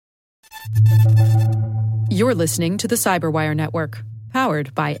You're listening to the Cyberwire Network,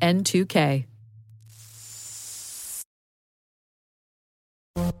 powered by N2K.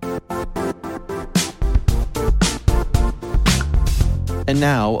 And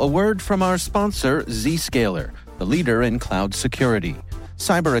now, a word from our sponsor, Zscaler, the leader in cloud security.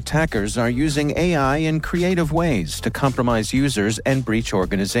 Cyber attackers are using AI in creative ways to compromise users and breach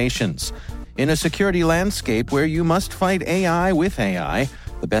organizations. In a security landscape where you must fight AI with AI,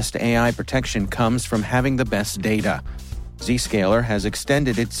 the best AI protection comes from having the best data. Zscaler has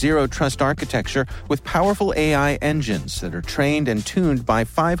extended its zero-trust architecture with powerful AI engines that are trained and tuned by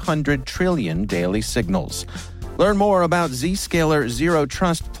 500 trillion daily signals. Learn more about Zscaler Zero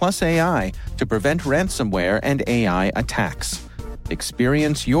Trust Plus AI to prevent ransomware and AI attacks.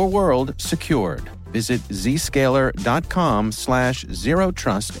 Experience your world secured. Visit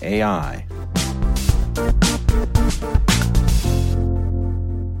zscaler.com/zerotrustai.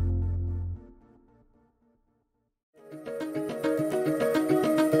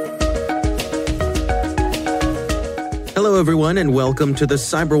 Hello, everyone, and welcome to the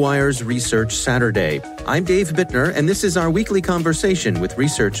CyberWire's Research Saturday. I'm Dave Bittner, and this is our weekly conversation with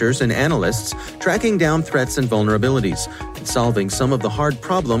researchers and analysts tracking down threats and vulnerabilities and solving some of the hard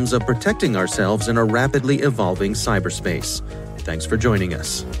problems of protecting ourselves in a rapidly evolving cyberspace. Thanks for joining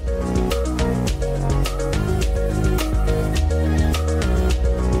us.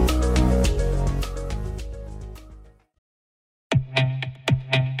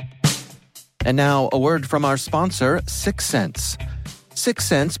 And now, a word from our sponsor, 6sense.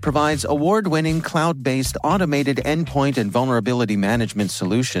 6sense provides award-winning cloud-based automated endpoint and vulnerability management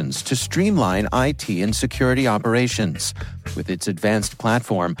solutions to streamline IT and security operations. With its advanced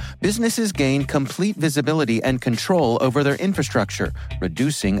platform, businesses gain complete visibility and control over their infrastructure,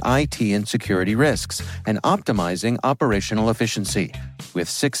 reducing IT and security risks and optimizing operational efficiency. With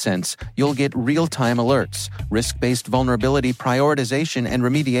 6sense, you'll get real-time alerts, risk-based vulnerability prioritization and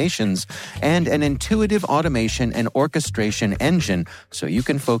remediations, and an intuitive automation and orchestration engine so you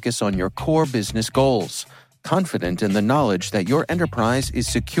can focus on your core business goals, confident in the knowledge that your enterprise is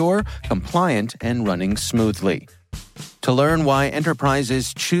secure, compliant, and running smoothly. To learn why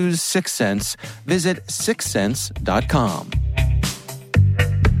enterprises choose 6sense, visit 6sense.com.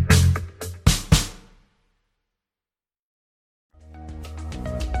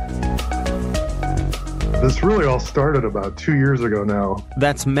 This really all started about 2 years ago now.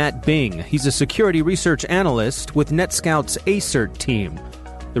 That's Matt Bing. He's a security research analyst with NetScout's ACERT team.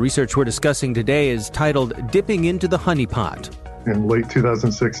 The research we're discussing today is titled Dipping into the Honeypot. In late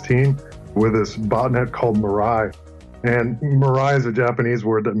 2016, with this botnet called Mirai. And Mirai is a Japanese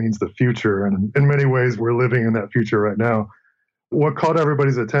word that means the future. And in many ways, we're living in that future right now. What caught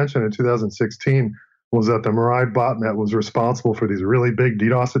everybody's attention in 2016 was that the Mirai botnet was responsible for these really big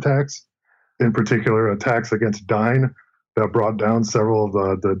DDoS attacks. In particular, attacks against Dyn that brought down several of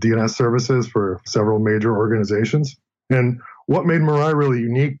the DNS services for several major organizations. And what made Mirai really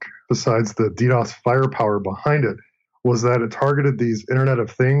unique, besides the DDoS firepower behind it, was that it targeted these Internet of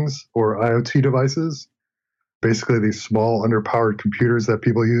Things, or IoT devices, basically these small, underpowered computers that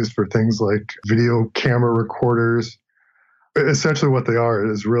people use for things like video camera recorders. Essentially what they are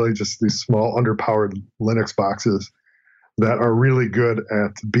is really just these small, underpowered Linux boxes that are really good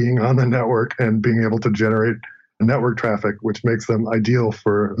at being on the network and being able to generate network traffic, which makes them ideal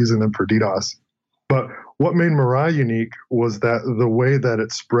for using them for DDoS. But what made Mirai unique was that the way that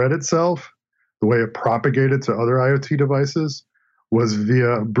it spread itself, the way it propagated to other IoT devices, was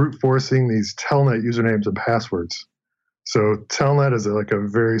via brute forcing these telnet usernames and passwords. So telnet is like a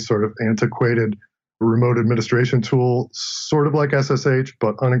very sort of antiquated remote administration tool, sort of like SSH,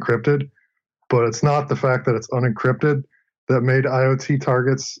 but unencrypted. But it's not the fact that it's unencrypted that made IoT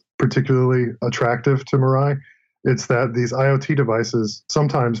targets particularly attractive to Mirai. It's that these IoT devices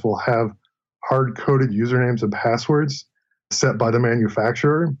sometimes will have hard-coded usernames and passwords set by the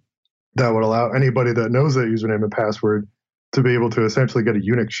manufacturer that would allow anybody that knows that username and password to be able to essentially get a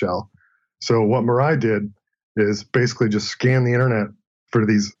Unix shell. So what Mirai did is basically just scan the internet for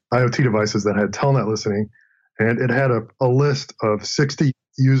these IoT devices that had telnet listening, and it had a list of 60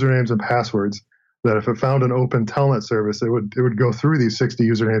 usernames and passwords that if it found an open telnet service, it would go through these 60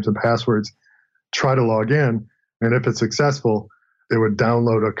 usernames and passwords, try to log in, and if it's successful, it would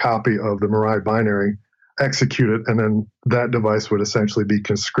download a copy of the Mirai binary, execute it, and then that device would essentially be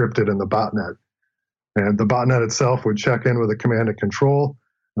conscripted in the botnet. And the botnet itself would check in with a command and control,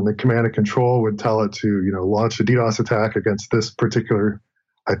 and the command and control would tell it to, launch a DDoS attack against this particular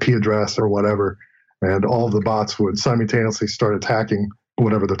IP address or whatever, and all of the bots would simultaneously start attacking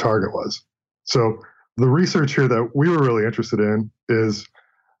whatever the target was. So the research here that we were really interested in is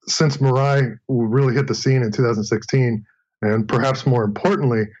since Mirai really hit the scene in 2016, and perhaps more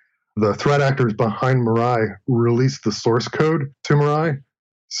importantly, the threat actors behind Mirai released the source code to Mirai.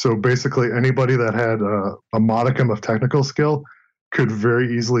 So basically, anybody that had a modicum of technical skill could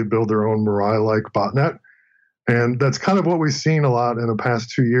very easily build their own Mirai-like botnet. And that's kind of what we've seen a lot in the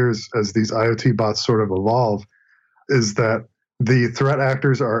past 2 years as these IoT bots sort of evolve, is that the threat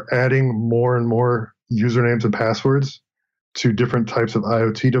actors are adding more and more usernames and passwords to different types of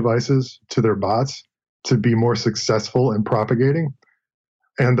IoT devices to their bots to be more successful in propagating.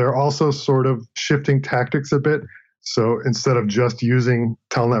 And they're also sort of shifting tactics a bit. So instead of just using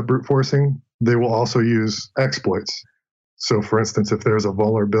telnet brute forcing, they will also use exploits. So for instance, if there's a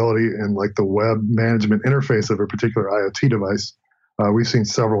vulnerability in like the web management interface of a particular IoT device, we've seen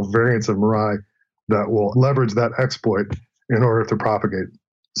several variants of Mirai that will leverage that exploit in order to propagate.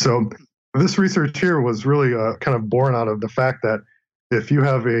 So this research here was really kind of born out of the fact that if you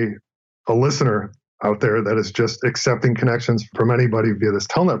have a listener out there that is just accepting connections from anybody via this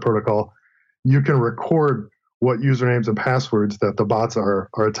telnet protocol, you can record what usernames and passwords that the bots are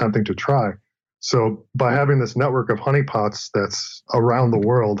attempting to try. So by having this network of honeypots that's around the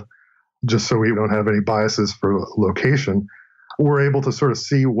world, just so we don't have any biases for location, we're able to sort of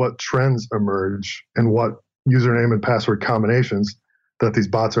see what trends emerge and what username and password combinations that these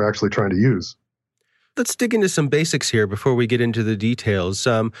bots are actually trying to use. Let's dig into some basics here before we get into the details.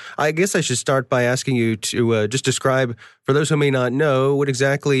 I guess I should start by asking you to just describe, for those who may not know, what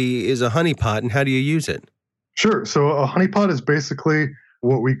exactly is a honeypot and how do you use it? Sure. So a honeypot is basically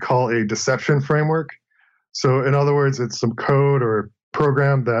what we call a deception framework. So in other words, it's some code or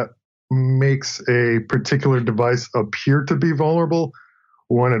program that makes a particular device appear to be vulnerable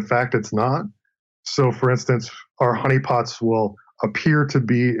when in fact it's not. So for instance, our honeypots will appear to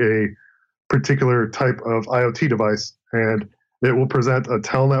be a particular type of IoT device, and it will present a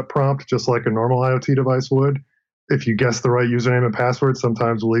telnet prompt just like a normal IoT device would. If you guess the right username and password,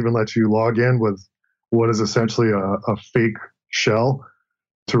 sometimes we'll even let you log in with what is essentially a fake shell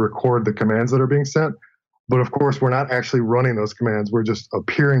to record the commands that are being sent. But of course, we're not actually running those commands. We're just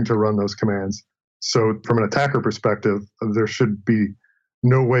appearing to run those commands. So from an attacker perspective, there should be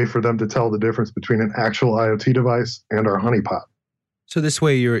no way for them to tell the difference between an actual IoT device and our honeypot. So this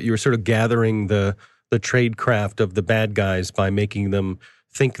way you're sort of gathering the tradecraft of the bad guys by making them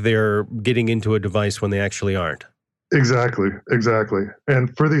think they're getting into a device when they actually aren't. Exactly.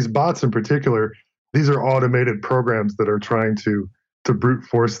 And for these bots in particular, these are automated programs that are trying to brute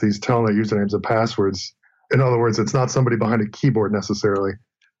force these telnet usernames and passwords. In other words, it's not somebody behind a keyboard necessarily.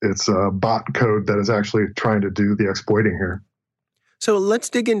 It's a bot code that is actually trying to do the exploiting here. So let's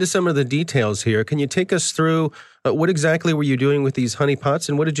dig into some of the details here. Can you take us through what exactly were you doing with these honeypots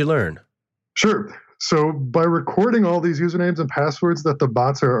and what did you learn? Sure. So by recording all these usernames and passwords that the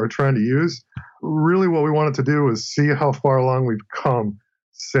bots are trying to use, really what we wanted to do is see how far along we've come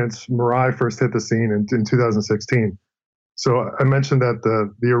since Mirai first hit the scene in 2016. So I mentioned that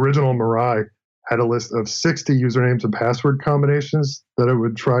the original Mirai had a list of 60 usernames and password combinations that it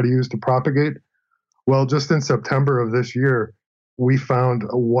would try to use to propagate. Well, just in September of this year, we found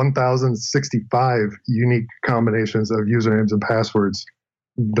 1,065 unique combinations of usernames and passwords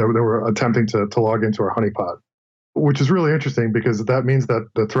that were attempting to log into our honeypot, which is really interesting because that means that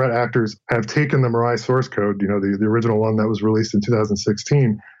the threat actors have taken the Mirai source code, the original one that was released in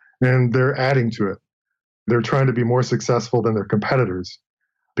 2016, and they're adding to it. They're trying to be more successful than their competitors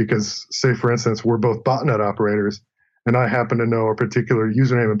because, say, for instance, we're both botnet operators, and I happen to know a particular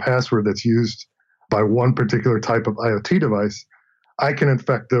username and password that's used by one particular type of IoT device. I can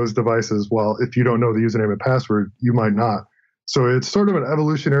infect those devices. Well, if you don't know the username and password, you might not. So it's sort of an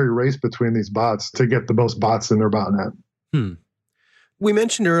evolutionary race between these bots to get the most bots in their botnet. We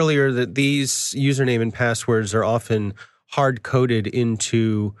mentioned earlier that these username and passwords are often hard-coded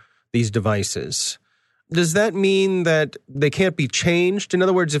into these devices. Does that mean that they can't be changed? In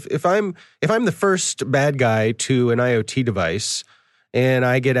other words, if I'm the first bad guy to an IoT device and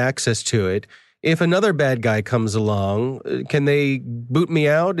I get access to it, if another bad guy comes along, can they boot me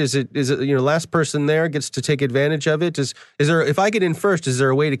out? Is it last person there gets to take advantage of it? Is there, if I get in first, is there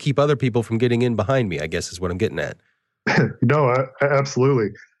a way to keep other people from getting in behind me? I guess is what I'm getting at. No, absolutely.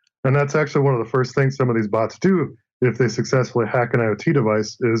 And that's actually one of the first things some of these bots do if they successfully hack an IoT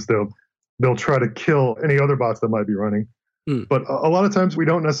device is they'll try to kill any other bots that might be running. But a lot of times we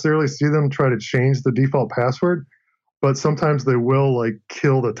don't necessarily see them try to change the default password. But sometimes they will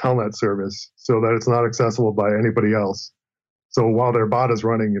kill the telnet service so that it's not accessible by anybody else. So while their bot is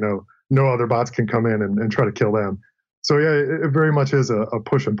running, no other bots can come in and try to kill them. So yeah, it very much is a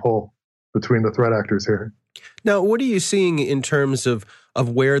push and pull between the threat actors here. Now, what are you seeing in terms of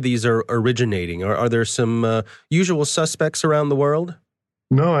where these are originating? Are there some usual suspects around the world?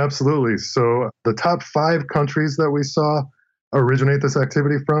 No, absolutely. So the top 5 countries that we saw originate this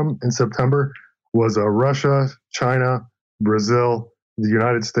activity from in September was Russia, China, Brazil, the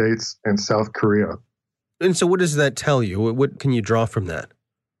United States, and South Korea. And so what does that tell you? What can you draw from that?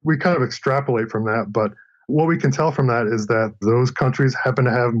 We kind of extrapolate from that, but what we can tell from that is that those countries happen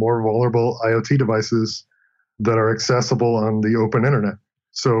to have more vulnerable IoT devices that are accessible on the open internet.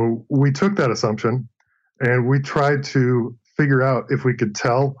 So we took that assumption and we tried to figure out if we could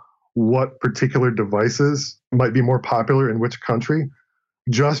tell what particular devices might be more popular in which country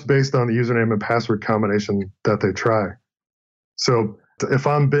just based on the username and password combination that they try. So if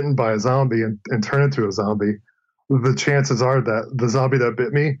I'm bitten by a zombie and turn into a zombie, the chances are that the zombie that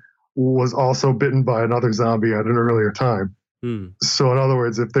bit me was also bitten by another zombie at an earlier time. So in other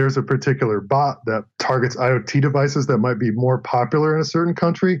words, if there's a particular bot that targets IoT devices that might be more popular in a certain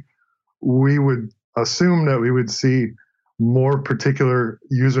country, we would assume that we would see more particular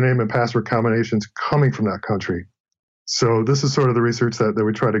username and password combinations coming from that country. So this is sort of the research that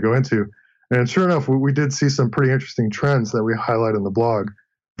we try to go into. And sure enough, we did see some pretty interesting trends that we highlight in the blog.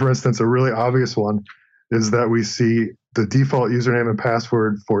 For instance, a really obvious one is that we see the default username and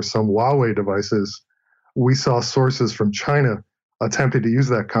password for some Huawei devices. We saw sources from China attempting to use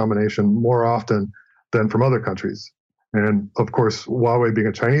that combination more often than from other countries. And of course, Huawei being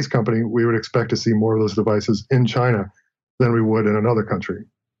a Chinese company, we would expect to see more of those devices in China than we would in another country.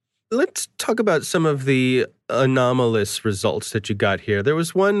 Let's talk about some of the anomalous results that you got here. There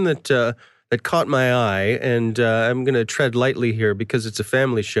was one that caught my eye, and I'm going to tread lightly here because it's a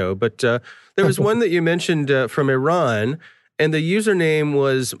family show, but there was one that you mentioned from Iran, and the username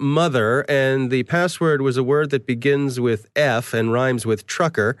was mother, and the password was a word that begins with F and rhymes with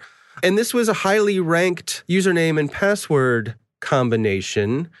trucker. And this was a highly ranked username and password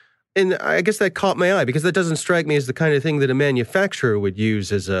combination. And I guess that caught my eye because that doesn't strike me as the kind of thing that a manufacturer would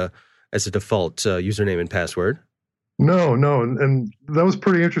use as a default username and password. No. And that was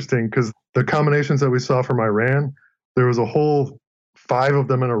pretty interesting because the combinations that we saw from Iran, there was a whole 5 of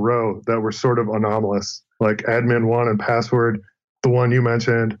them in a row that were sort of anomalous, like admin1 and password, the one you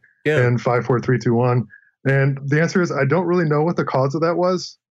mentioned, and 54321. And the answer is I don't really know what the cause of that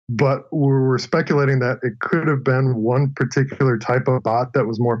was, but we were speculating that it could have been one particular type of bot that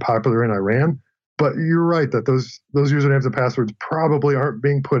was more popular in Iran. But you're right that those usernames and passwords probably aren't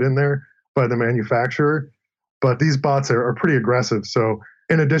being put in there by the manufacturer. But these bots are pretty aggressive. So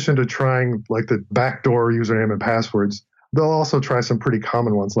in addition to trying like the backdoor username and passwords, they'll also try some pretty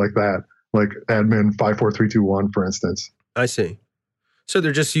common ones like that, like admin 54321, for instance. I see. So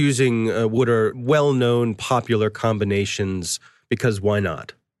they're just using what are well-known popular combinations because why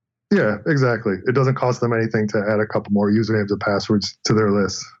not? Yeah, exactly. It doesn't cost them anything to add a couple more usernames and passwords to their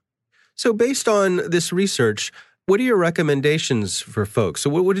list. So based on this research, what are your recommendations for folks? So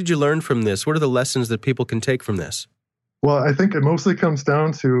what did you learn from this? What are the lessons that people can take from this? Well, I think it mostly comes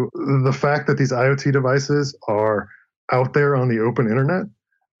down to the fact that these IoT devices are out there on the open internet.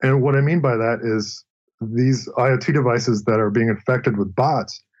 And what I mean by that is these IoT devices that are being infected with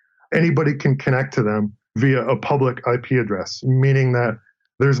bots, anybody can connect to them via a public IP address, meaning that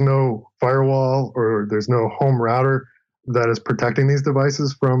there's no firewall or there's no home router that is protecting these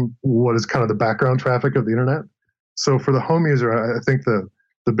devices from what is kind of the background traffic of the internet. So for the home user, I think the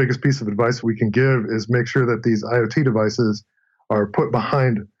biggest piece of advice we can give is make sure that these IoT devices are put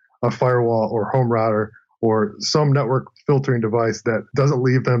behind a firewall or home router or some network filtering device that doesn't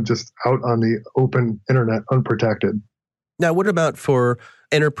leave them just out on the open internet unprotected. Now, what about for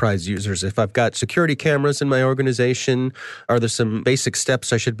enterprise users? If I've got security cameras in my organization, are there some basic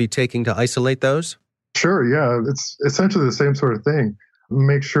steps I should be taking to isolate those? Sure, yeah. It's essentially the same sort of thing.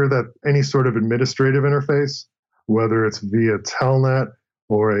 Make sure that any sort of administrative interface, whether it's via Telnet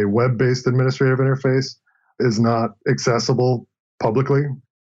or a web-based administrative interface, is not accessible publicly.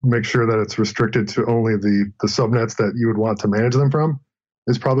 Make sure that it's restricted to only the subnets that you would want to manage them from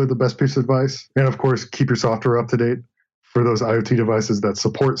is probably the best piece of advice. And of course, keep your software up to date for those IoT devices that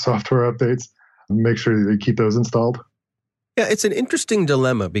support software updates. Make sure that you keep those installed. Yeah, it's an interesting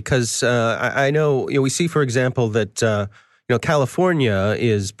dilemma because I know we see, for example, that California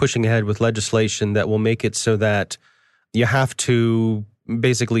is pushing ahead with legislation that will make it so that you have to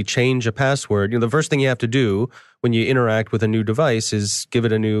basically change a password. The first thing you have to do when you interact with a new device is give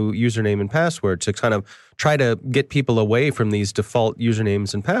it a new username and password to kind of try to get people away from these default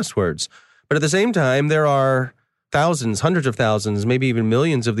usernames and passwords. But at the same time, there are thousands, hundreds of thousands, maybe even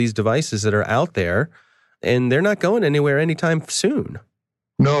millions of these devices that are out there, and they're not going anywhere anytime soon.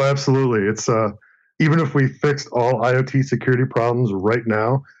 No, absolutely. It's even if we fixed all IoT security problems right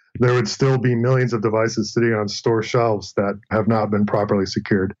now, there would still be millions of devices sitting on store shelves that have not been properly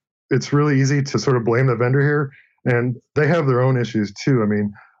secured. It's really easy to sort of blame the vendor here, and they have their own issues too. I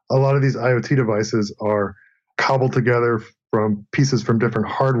mean, a lot of these IoT devices are cobbled together from pieces from different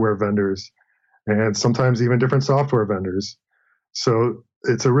hardware vendors and sometimes even different software vendors. So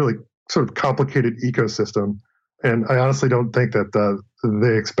it's a really sort of complicated ecosystem. And I honestly don't think that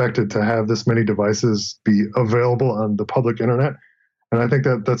they expected to have this many devices be available on the public internet. And I think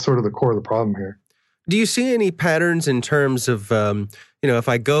that that's sort of the core of the problem here. Do you see any patterns in terms of, if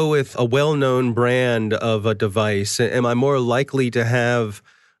I go with a well-known brand of a device, am I more likely to have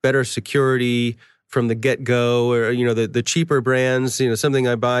better security from the get-go, or, the cheaper brands, something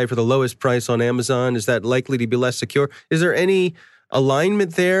I buy for the lowest price on Amazon, is that likely to be less secure? Is there any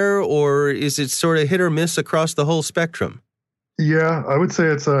alignment there, or is it sort of hit or miss across the whole spectrum? Yeah, I would say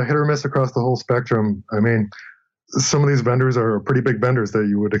it's a hit or miss across the whole spectrum. I mean, some of these vendors are pretty big vendors that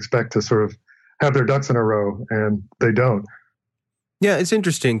you would expect to sort of have their ducks in a row, and they don't. Yeah, it's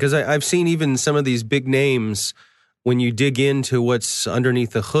interesting because I've seen even some of these big names, when you dig into what's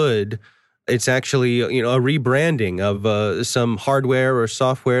underneath the hood, it's actually, a rebranding of some hardware or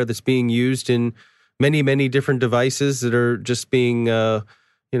software that's being used in many, many different devices that are just being,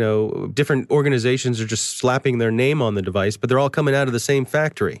 different organizations are just slapping their name on the device, but they're all coming out of the same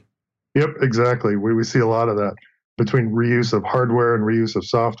factory. Yep, exactly. We see a lot of that between reuse of hardware and reuse of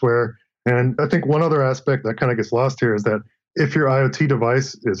software. And I think one other aspect that kind of gets lost here is that if your IoT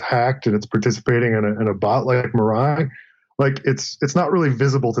device is hacked and it's participating in a bot like Mirai, it's not really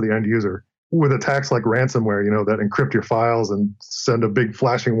visible to the end user. With attacks like ransomware, that encrypt your files and send a big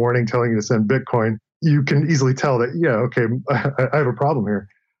flashing warning telling you to send Bitcoin, you can easily tell that, yeah, okay, I have a problem here.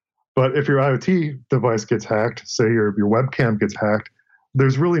 But if your IoT device gets hacked, say your webcam gets hacked,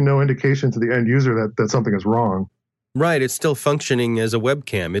 there's really no indication to the end user that something is wrong. Right. It's still functioning as a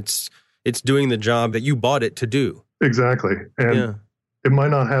webcam. It's doing the job that you bought it to do. Exactly. And it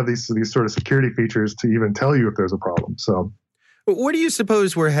might not have these sort of security features to even tell you if there's a problem. So where do you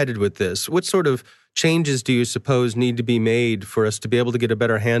suppose we're headed with this? What sort of changes do you suppose need to be made for us to be able to get a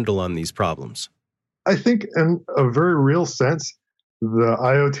better handle on these problems? I think in a very real sense, the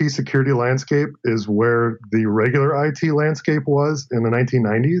IoT security landscape is where the regular IT landscape was in the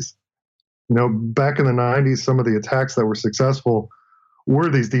 1990s. Back in the 90s, some of the attacks that were successful were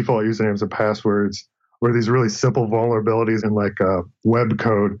these default usernames and passwords, or these really simple vulnerabilities in web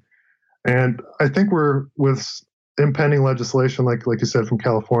code. And I think we're with impending legislation, like you said, from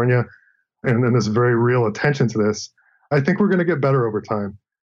California, and then this very real attention to this, I think we're going to get better over time.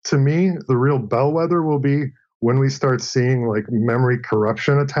 To me, the real bellwether will be when we start seeing memory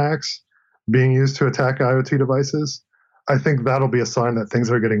corruption attacks being used to attack IoT devices. I think that'll be a sign that things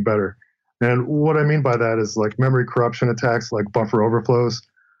are getting better. And what I mean by that is memory corruption attacks, like buffer overflows.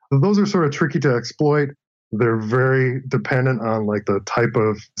 Those are sort of tricky to exploit. They're very dependent on the type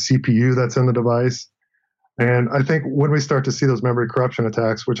of CPU that's in the device. And I think when we start to see those memory corruption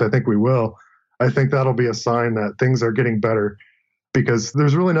attacks, which I think we will, I think that'll be a sign that things are getting better, because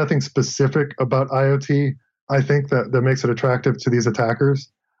there's really nothing specific about IoT, I think, that makes it attractive to these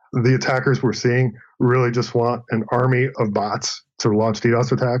attackers. The attackers we're seeing really just want an army of bots to launch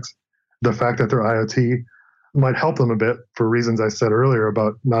DDoS attacks. The fact that they're IoT might help them a bit for reasons I said earlier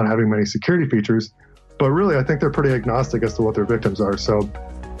about not having many security features. But really, I think they're pretty agnostic as to what their victims are. So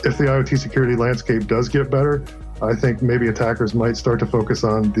if the IoT security landscape does get better, I think maybe attackers might start to focus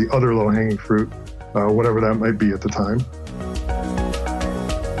on the other low-hanging fruit, whatever that might be at the time.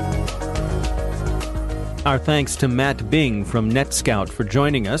 Our thanks to Matt Bing from NetScout for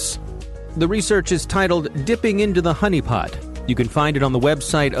joining us. The research is titled Dipping into the Honeypot. You can find it on the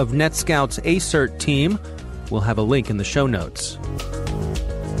website of NetScout's ACERT team. We'll have a link in the show notes.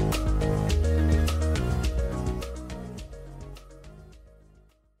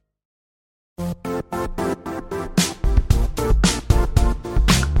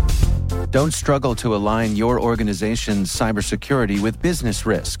 Don't struggle to align your organization's cybersecurity with business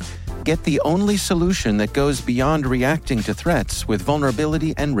risk. Get the only solution that goes beyond reacting to threats with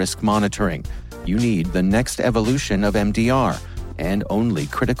vulnerability and risk monitoring. You need the next evolution of MDR, and only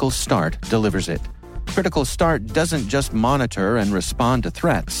Critical Start delivers it. Critical Start doesn't just monitor and respond to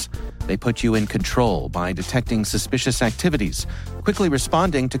threats. They put you in control by detecting suspicious activities, quickly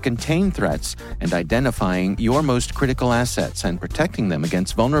responding to contain threats, and identifying your most critical assets and protecting them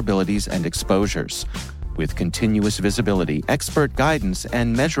against vulnerabilities and exposures. With continuous visibility, expert guidance,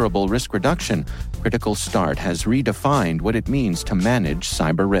 and measurable risk reduction, Critical Start has redefined what it means to manage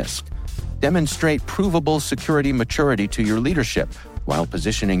cyber risk. Demonstrate provable security maturity to your leadership while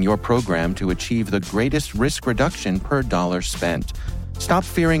positioning your program to achieve the greatest risk reduction per dollar spent. Stop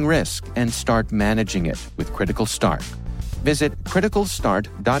fearing risk and start managing it with Critical Start. Visit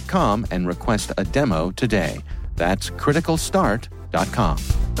criticalstart.com and request a demo today. That's criticalstart.com.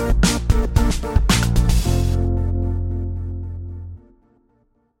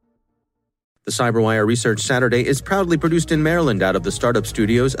 The CyberWire Research Saturday is proudly produced in Maryland out of the startup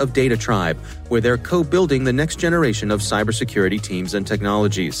studios of Data Tribe, where they're co-building the next generation of cybersecurity teams and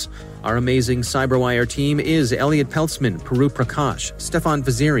technologies. Our amazing CyberWire team is Elliot Peltzman, Puru Prakash, Stefan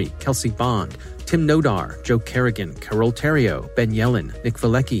Vaziri, Kelsey Bond, Tim Nodar, Joe Kerrigan, Carol Terrio, Ben Yellen, Nick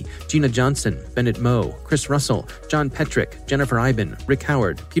Valecki, Gina Johnson, Bennett Moe, Chris Russell, John Petrick, Jennifer Iben, Rick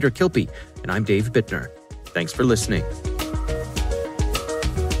Howard, Peter Kilpie, and I'm Dave Bittner. Thanks for listening.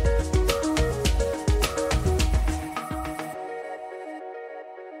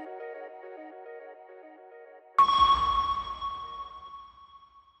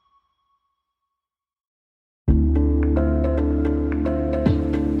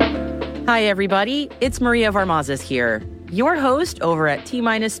 Hi, everybody. It's Maria Varmazes here, your host over at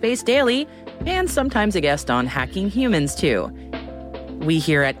T-Minus Space Daily, and sometimes a guest on Hacking Humans, too. We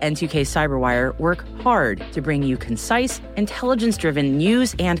here at N2K CyberWire work hard to bring you concise, intelligence-driven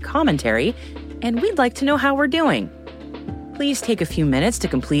news and commentary, and we'd like to know how we're doing. Please take a few minutes to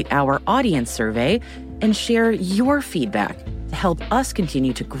complete our audience survey and share your feedback to help us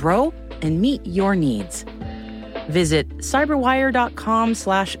continue to grow and meet your needs. Visit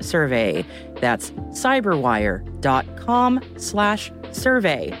cyberwire.com/survey. That's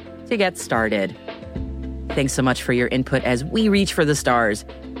cyberwire.com/survey to get started. Thanks so much for your input as we reach for the stars.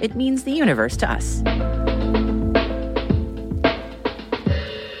 It means the universe to us.